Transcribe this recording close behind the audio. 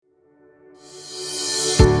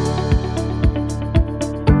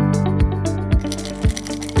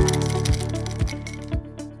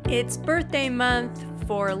It's birthday month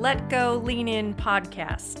for Let Go Lean In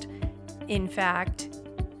podcast. In fact,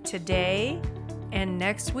 today and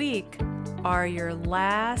next week are your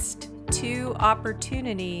last two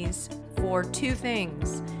opportunities for two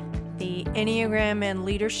things: the Enneagram and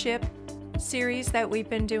Leadership series that we've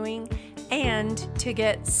been doing, and to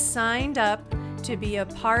get signed up to be a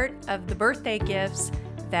part of the birthday gifts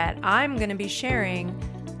that I'm going to be sharing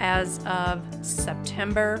as of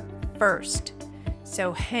September 1st.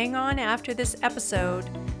 So hang on after this episode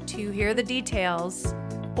to hear the details,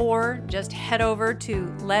 or just head over to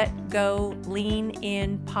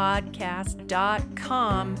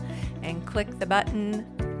letgoleaninpodcast.com and click the button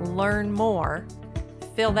Learn More.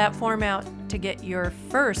 Fill that form out to get your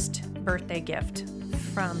first birthday gift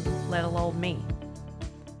from little old me.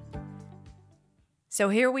 So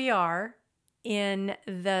here we are in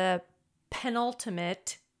the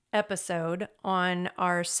penultimate episode on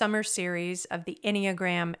our summer series of the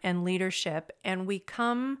Enneagram and Leadership, and we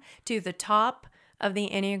come to the top of the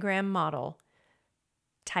Enneagram model,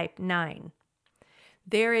 Type 9.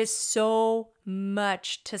 There is so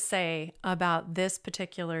much to say about this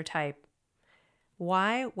particular type.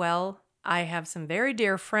 Why? Well, I have some very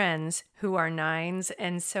dear friends who are 9s,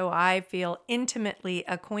 and so I feel intimately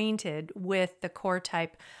acquainted with the core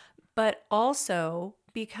type, but also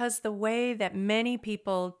because the way that many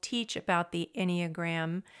people teach about the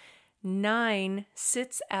Enneagram, 9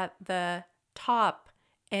 sits at the top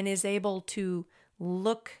and is able to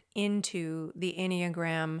look into the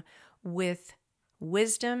Enneagram with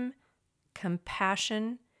wisdom,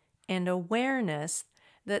 compassion, and awareness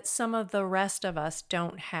that some of the rest of us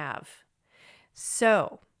don't have.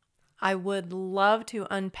 So, I would love to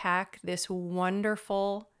unpack this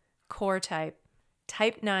wonderful core type,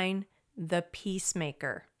 Type 9, the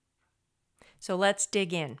Peacemaker. So let's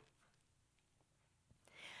dig in.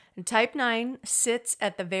 Type 9 sits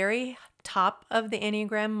at the very top of the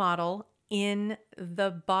Enneagram model in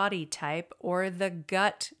the body type or the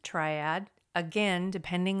gut triad, again,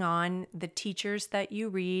 depending on the teachers that you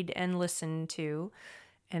read and listen to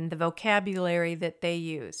and the vocabulary that they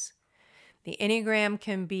use. The Enneagram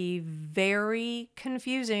can be very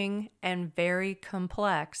confusing and very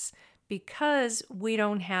complex because we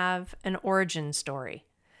don't have an origin story.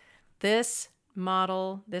 This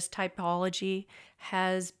model, this typology,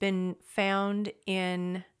 has been found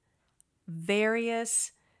in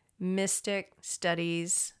various mystic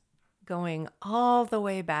studies going all the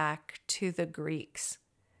way back to the Greeks.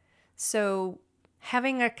 So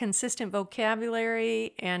having a consistent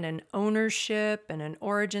vocabulary and an ownership and an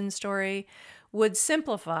origin story would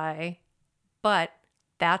simplify, but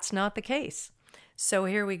that's not the case. So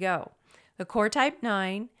here we go. The core type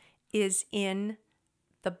 9 is in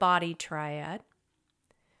the body triad,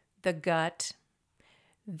 the gut.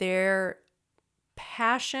 Their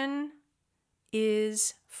passion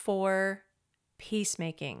is for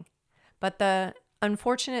peacemaking, but the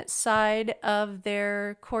unfortunate side of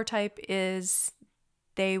their core type is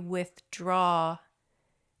they withdraw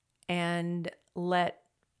and let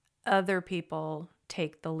other people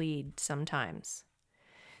take the lead sometimes.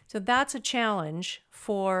 So that's a challenge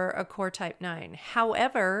for a core type 9.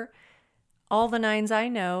 However, all the 9s I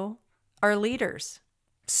know are leaders.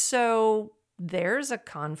 So there's a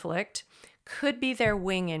conflict. Could be their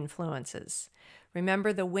wing influences.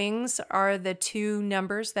 Remember, the wings are the two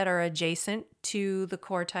numbers that are adjacent to the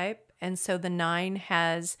core type. And so the 9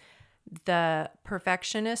 has the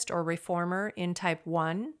perfectionist or reformer in type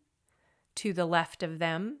 1 to the left of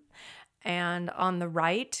them. And on the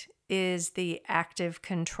right is the active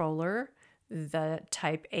controller, the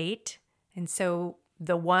type 8. And so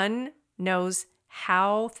the 1 knows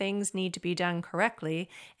how things need to be done correctly,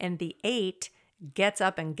 and the 8 gets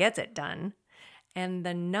up and gets it done. And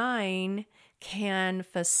the 9 can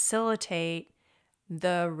facilitate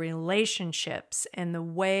the relationships and the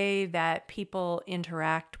way that people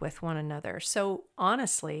interact with one another. So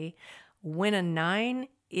honestly, when a 9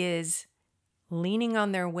 is leaning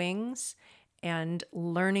on their wings and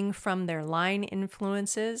learning from their line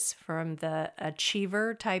influences, from the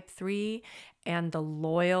achiever type 3 and the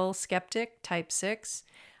loyal skeptic type 6,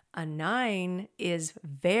 a 9 is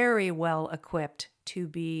very well equipped to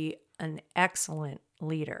be an excellent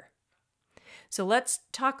leader. So let's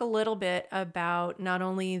talk a little bit about not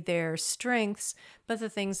only their strengths, but the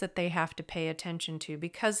things that they have to pay attention to,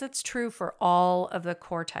 because it's true for all of the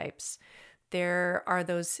core types. There are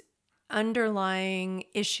those underlying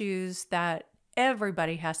issues that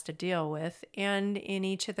everybody has to deal with. And in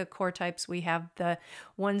each of the core types, we have the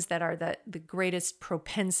ones that are the greatest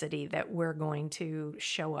propensity that we're going to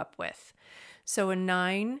show up with. So a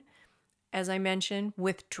 9, as I mentioned,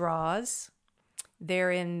 withdraws.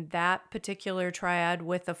 They're in that particular triad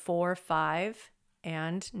with a 4, 5,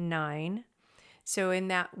 and 9. So in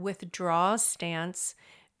that withdraw stance,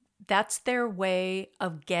 that's their way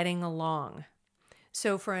of getting along.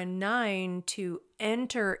 So for a 9 to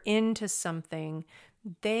enter into something,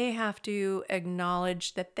 they have to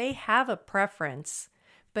acknowledge that they have a preference,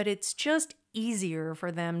 but it's just easier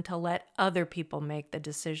for them to let other people make the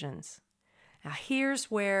decisions. Now,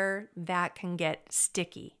 here's where that can get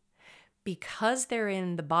sticky. Because they're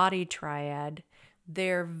in the body triad,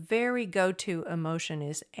 their very go-to emotion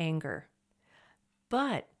is anger.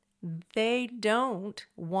 But they don't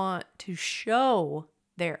want to show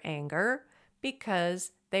their anger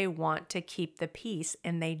because they want to keep the peace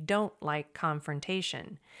and they don't like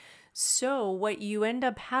confrontation. So what you end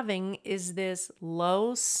up having is this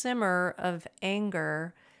low simmer of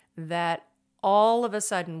anger that all of a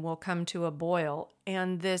sudden will come to a boil,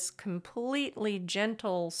 and this completely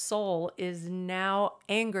gentle soul is now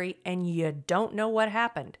angry and you don't know what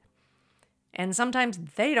happened. And sometimes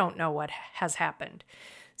they don't know what has happened.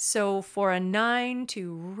 So for a 9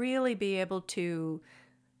 to really be able to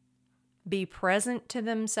be present to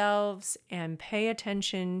themselves and pay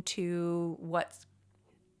attention to what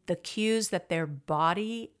the cues that their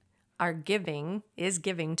body is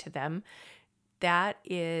giving to them, that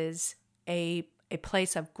is a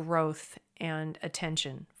place of growth and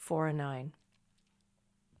attention for a 9.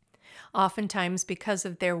 Oftentimes, because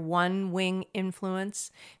of their one wing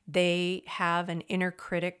influence, they have an inner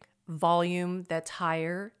critic volume that's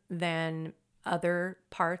higher than other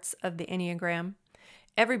parts of the Enneagram.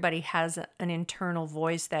 Everybody has an internal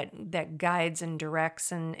voice that guides and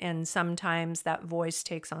directs, and sometimes that voice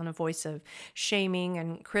takes on a voice of shaming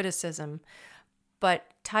and criticism. But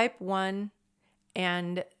type 1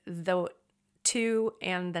 and the 2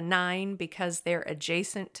 and the 9, because they're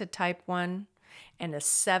adjacent to type 1, and a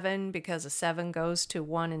 7 because a 7 goes to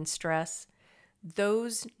 1 in stress,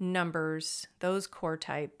 those numbers, those core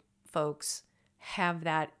type folks have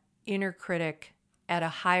that inner critic at a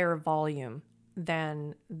higher volume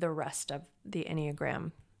than the rest of the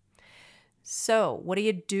Enneagram. So what do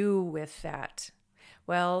you do with that?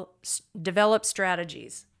 Well, develop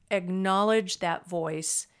strategies. Acknowledge that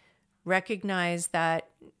voice. Recognize that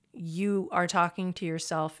you are talking to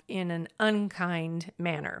yourself in an unkind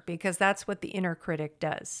manner, because that's what the inner critic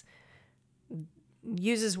does.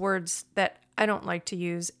 Uses words that I don't like to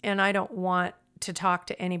use, and I don't want to talk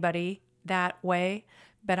to anybody that way,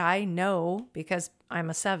 but I know, because I'm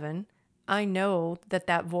a 7, I know that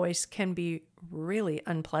that voice can be really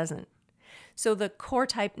unpleasant. So the core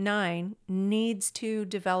type 9 needs to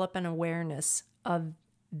develop an awareness of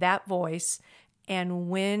that voice and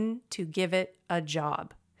when to give it a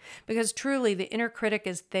job. Because truly, the inner critic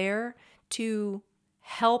is there to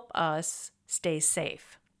help us stay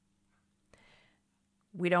safe.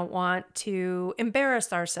 We don't want to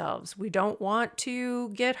embarrass ourselves. We don't want to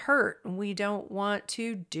get hurt. We don't want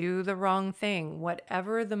to do the wrong thing.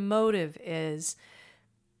 Whatever the motive is,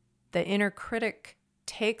 the inner critic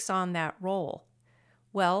takes on that role.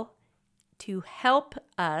 Well, to help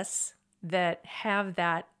us that have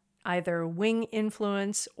that either wing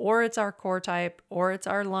influence, or it's our core type, or it's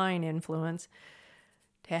our line influence,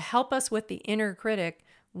 to help us with the inner critic,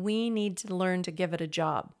 we need to learn to give it a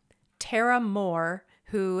job. Tara Moore,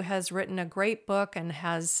 who has written a great book and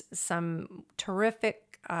has some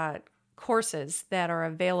terrific courses that are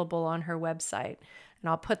available on her website, and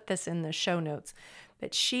I'll put this in the show notes,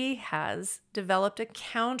 but she has developed a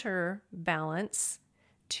counterbalance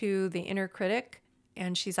to the inner critic,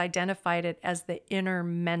 and she's identified it as the inner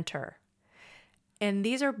mentor. And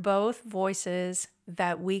these are both voices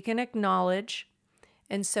that we can acknowledge.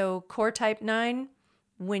 And so core type 9,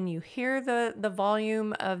 when you hear the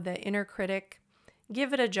volume of the inner critic,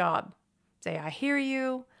 give it a job. Say, I hear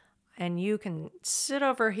you, and you can sit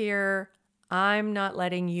over here. I'm not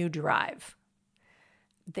letting you drive.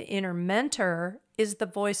 The inner mentor is the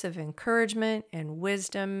voice of encouragement and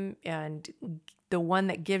wisdom, and the one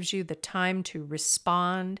that gives you the time to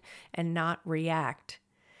respond and not react.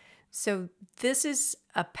 So this is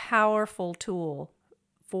a powerful tool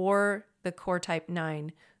for the core type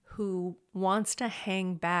 9 who wants to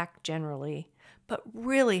hang back generally, but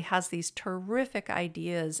really has these terrific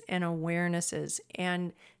ideas and awarenesses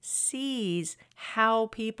and sees how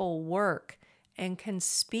people work and can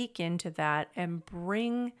speak into that and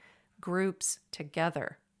bring groups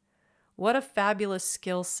together. What a fabulous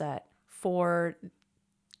skill set for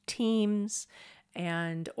teams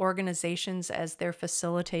and organizations as they're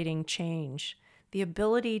facilitating change. The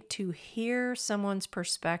ability to hear someone's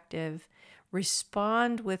perspective,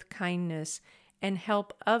 respond with kindness, and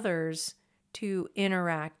help others to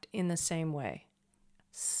interact in the same way.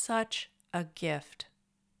 Such a gift.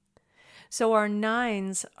 So our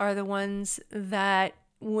nines are the ones that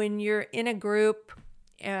when you're in a group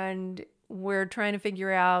and we're trying to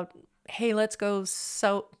figure out, hey, let's go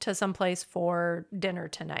to someplace for dinner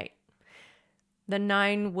tonight. The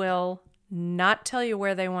nine will not tell you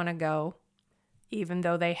where they want to go, even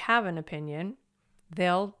though they have an opinion.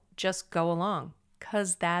 They'll just go along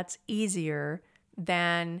because that's easier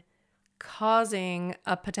than causing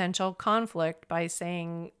a potential conflict by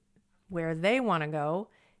saying where they want to go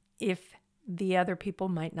if the other people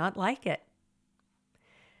might not like it.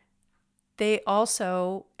 They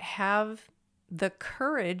also have the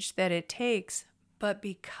courage that it takes, but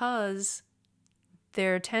because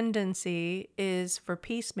their tendency is for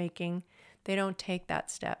peacemaking, they don't take that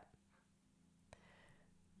step.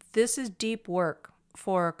 This is deep work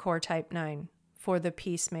for a core type 9, for the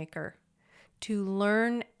peacemaker, to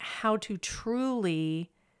learn how to truly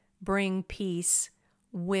bring peace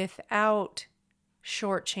without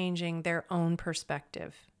shortchanging their own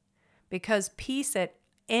perspective. Because peace at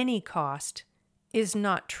any cost is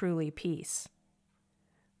not truly peace.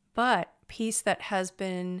 But peace that has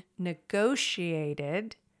been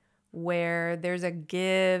negotiated, where there's a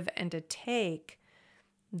give and a take,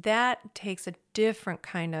 that takes a different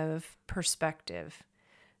kind of perspective.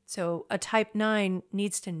 So a type 9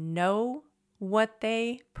 needs to know what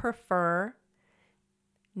they prefer,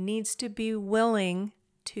 needs to be willing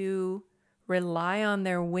to rely on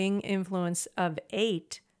their wing influence of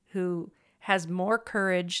 8, who has more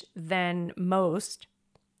courage than most.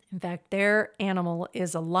 In fact, their animal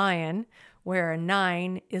is a lion, where a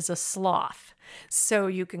 9 is a sloth. So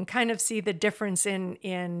you can kind of see the difference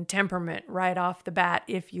in temperament right off the bat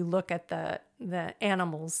if you look at the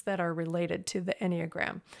animals that are related to the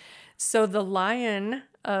Enneagram. So the lion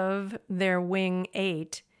of their wing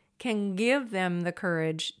 8 can give them the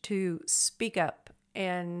courage to speak up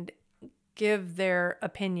and give their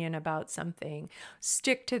opinion about something,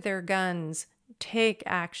 stick to their guns, take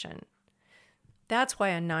action. That's why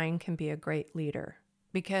a 9 can be a great leader,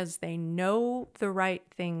 because they know the right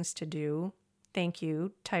things to do. Thank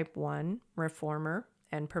you, type 1, reformer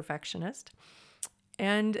and perfectionist.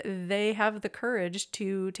 And they have the courage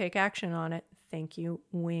to take action on it. Thank you,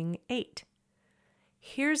 wing 8.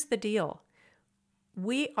 Here's the deal.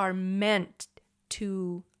 We are meant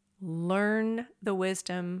to learn the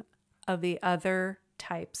wisdom of the other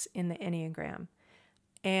types in the Enneagram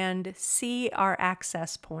and see our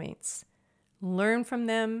access points. Learn from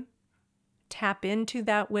them, tap into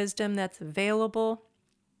that wisdom that's available,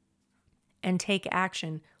 and take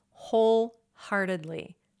action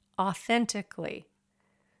wholeheartedly, authentically,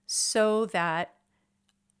 so that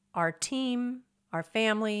our team, our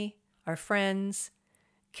family, our friends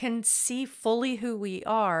can see fully who we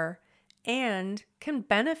are and can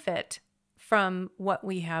benefit from what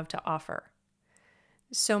we have to offer.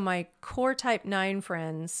 So my core type 9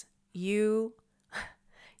 friends, you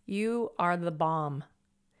are the bomb.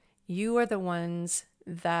 You are the ones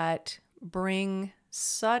that bring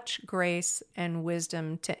such grace and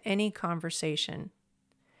wisdom to any conversation.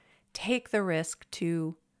 Take the risk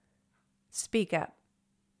to speak up,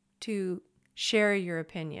 to share your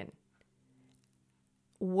opinion.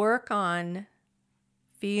 Work on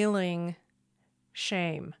feeling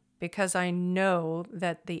shame, because I know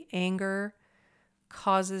that the anger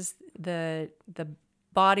causes the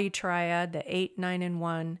body triad, the 8, 9, and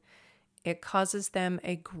 1, it causes them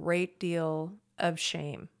a great deal of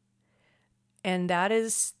shame. And that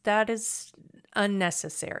is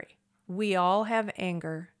unnecessary. We all have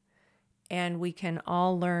anger, and we can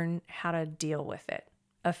all learn how to deal with it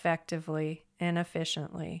effectively and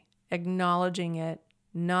efficiently, acknowledging it,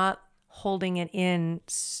 not holding it in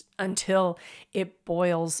until it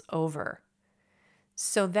boils over.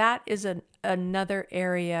 So that is another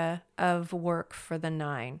area of work for the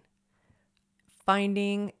 9.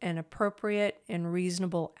 Finding an appropriate and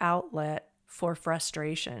reasonable outlet for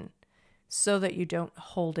frustration so that you don't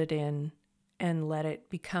hold it in and let it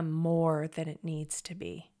become more than it needs to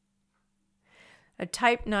be. A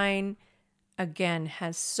type 9, again,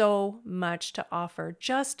 has so much to offer,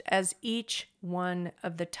 just as each one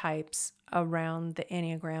of the types around the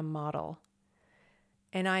Enneagram model.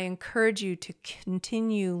 And I encourage you to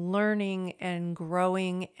continue learning and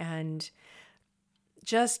growing and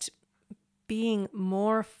just being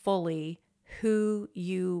more fully who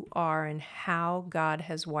you are and how God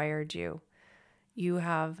has wired you. You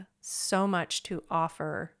have so much to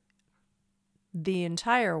offer the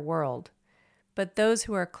entire world, but those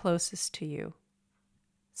who are closest to you.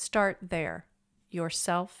 Start there.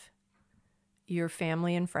 Yourself, your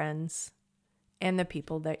family and friends, and the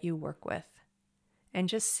people that you work with. And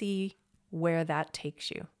just see where that takes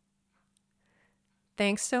you.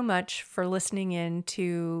 Thanks so much for listening in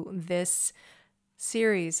to this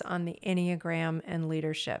series on the Enneagram and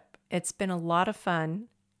leadership. It's been a lot of fun,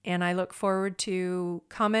 and I look forward to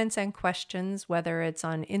comments and questions, whether it's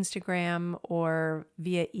on Instagram or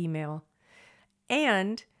via email.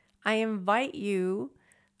 And I invite you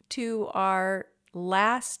to our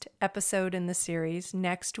last episode in the series.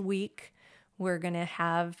 Next week, we're going to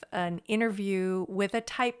have an interview with a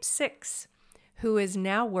Type 6 who is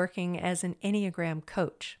now working as an Enneagram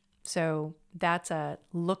coach. So that's a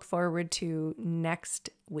look forward to next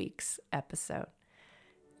week's episode.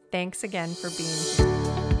 Thanks again for being here.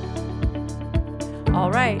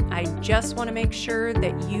 All right, I just want to make sure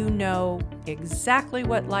that you know exactly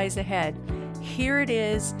what lies ahead. Here it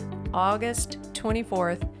is, August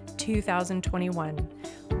 24th, 2021.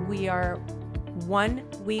 We are 1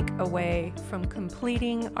 week away from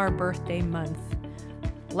completing our birthday month.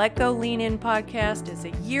 Let Go Lean In podcast is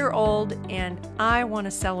a year old, and I want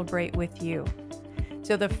to celebrate with you.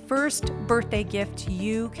 So the first birthday gift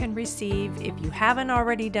you can receive, if you haven't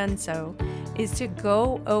already done so, is to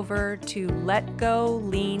go over to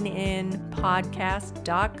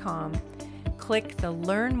letgoleaninpodcast.com, click the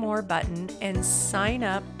Learn More button, and sign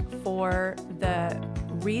up for the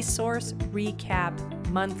Resource Recap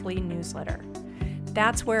monthly newsletter.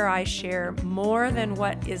 That's where I share more than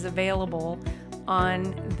what is available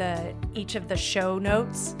on each of the show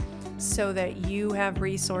notes, so that you have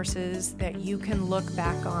resources that you can look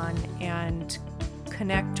back on and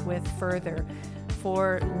connect with further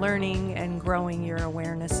for learning and growing your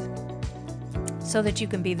awareness, so that you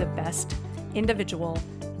can be the best individual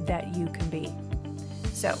that you can be.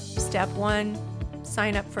 So, step 1,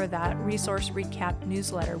 sign up for that Resource Recap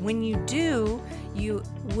newsletter. When you do, you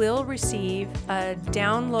will receive a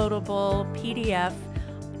downloadable PDF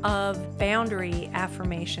of boundary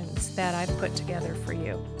affirmations that I've put together for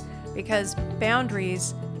you, because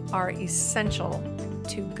boundaries are essential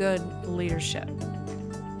to good leadership.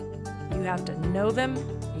 You have to know them,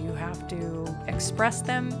 you have to express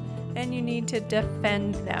them, and you need to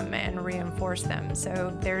defend them and reinforce them.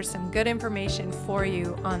 So there's some good information for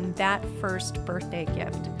you on that first birthday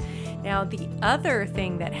gift. Now, the other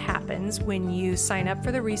thing that happens when you sign up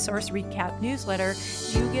for the Resource Recap newsletter,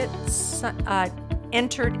 you get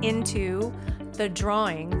entered into the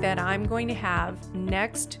drawing that I'm going to have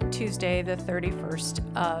next Tuesday, the 31st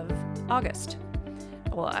of August.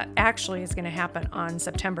 Well, actually, it's going to happen on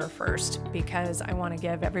September 1st, because I want to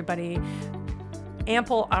give everybody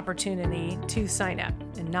ample opportunity to sign up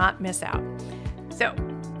and not miss out. So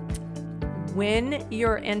when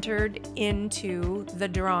you're entered into the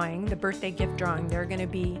drawing, the birthday gift drawing, there are going to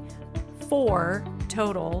be 4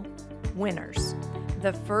 total winners.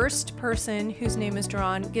 The first person whose name is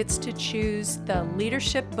drawn gets to choose the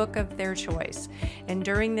leadership book of their choice. And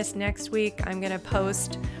during this next week, I'm going to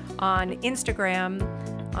post on Instagram,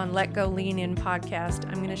 on Let Go Lean In podcast,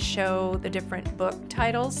 I'm going to show the different book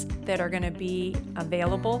titles that are going to be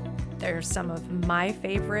available. They're some of my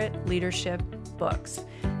favorite leadership books.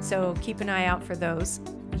 So keep an eye out for those.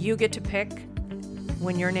 You get to pick,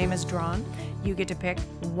 when your name is drawn, you get to pick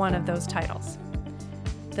one of those titles.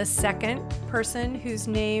 The second person whose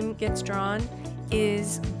name gets drawn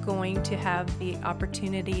is going to have the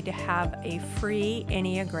opportunity to have a free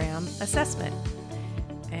Enneagram assessment.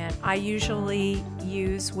 And I usually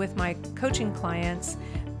use with my coaching clients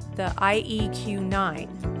the IEQ-9.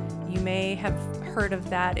 You may have heard of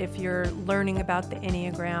that if you're learning about the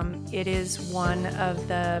Enneagram. It is one of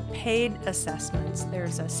the paid assessments.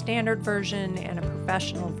 There's a standard version and a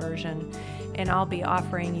professional version, and I'll be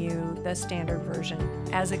offering you the standard version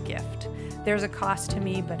as a gift. There's a cost to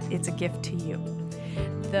me, but it's a gift to you.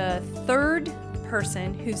 The third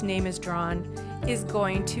person whose name is drawn is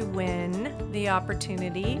going to win the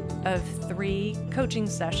opportunity of 3 coaching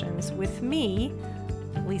sessions with me,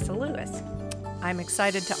 Lisa Lewis. I'm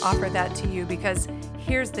excited to offer that to you, because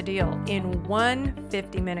here's the deal. In one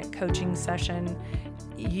 50-minute coaching session,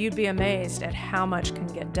 you'd be amazed at how much can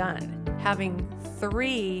get done. Having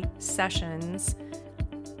 3 sessions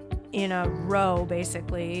in a row,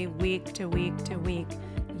 basically, week to week to week,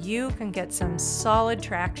 you can get some solid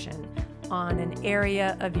traction on an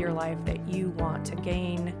area of your life that you want to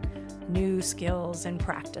gain new skills and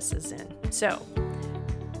practices in. So,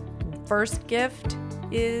 first gift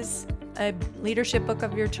is a leadership book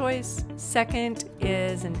of your choice. Second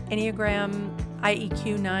is an Enneagram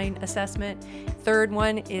IEQ-9 assessment. Third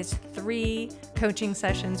one is 3 coaching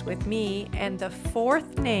sessions with me. And the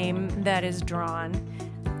fourth name that is drawn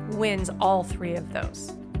wins all 3 of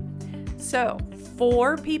those. So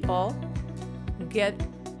 4 people get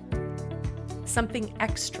something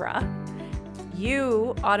extra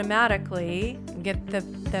you automatically get the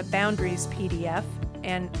boundaries PDF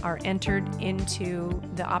and are entered into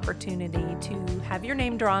the opportunity to have your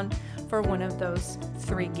name drawn for one of those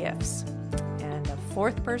 3 gifts. And the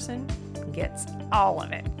 4th person gets all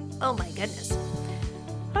of it. Oh my goodness.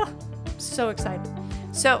 Oh, so excited.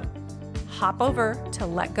 So hop over to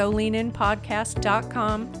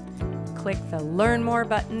letgoleaninpodcast.com, click the Learn More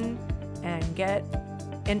button, and get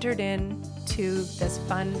entered in to this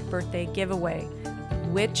fun birthday giveaway,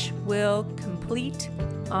 which will complete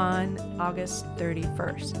on August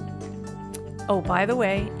 31st. Oh, by the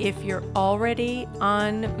way, if you're already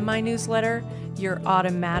on my newsletter, you're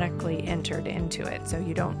automatically entered into it. So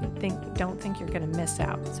you don't think you're going to miss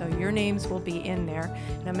out. So your names will be in there.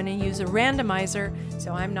 And I'm going to use a randomizer,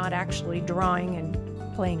 so I'm not actually drawing and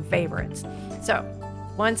playing favorites. So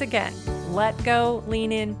once again,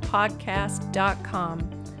 letgoleaninpodcast.com,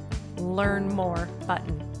 Learn More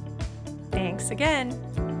button. Thanks again.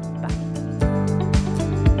 Bye.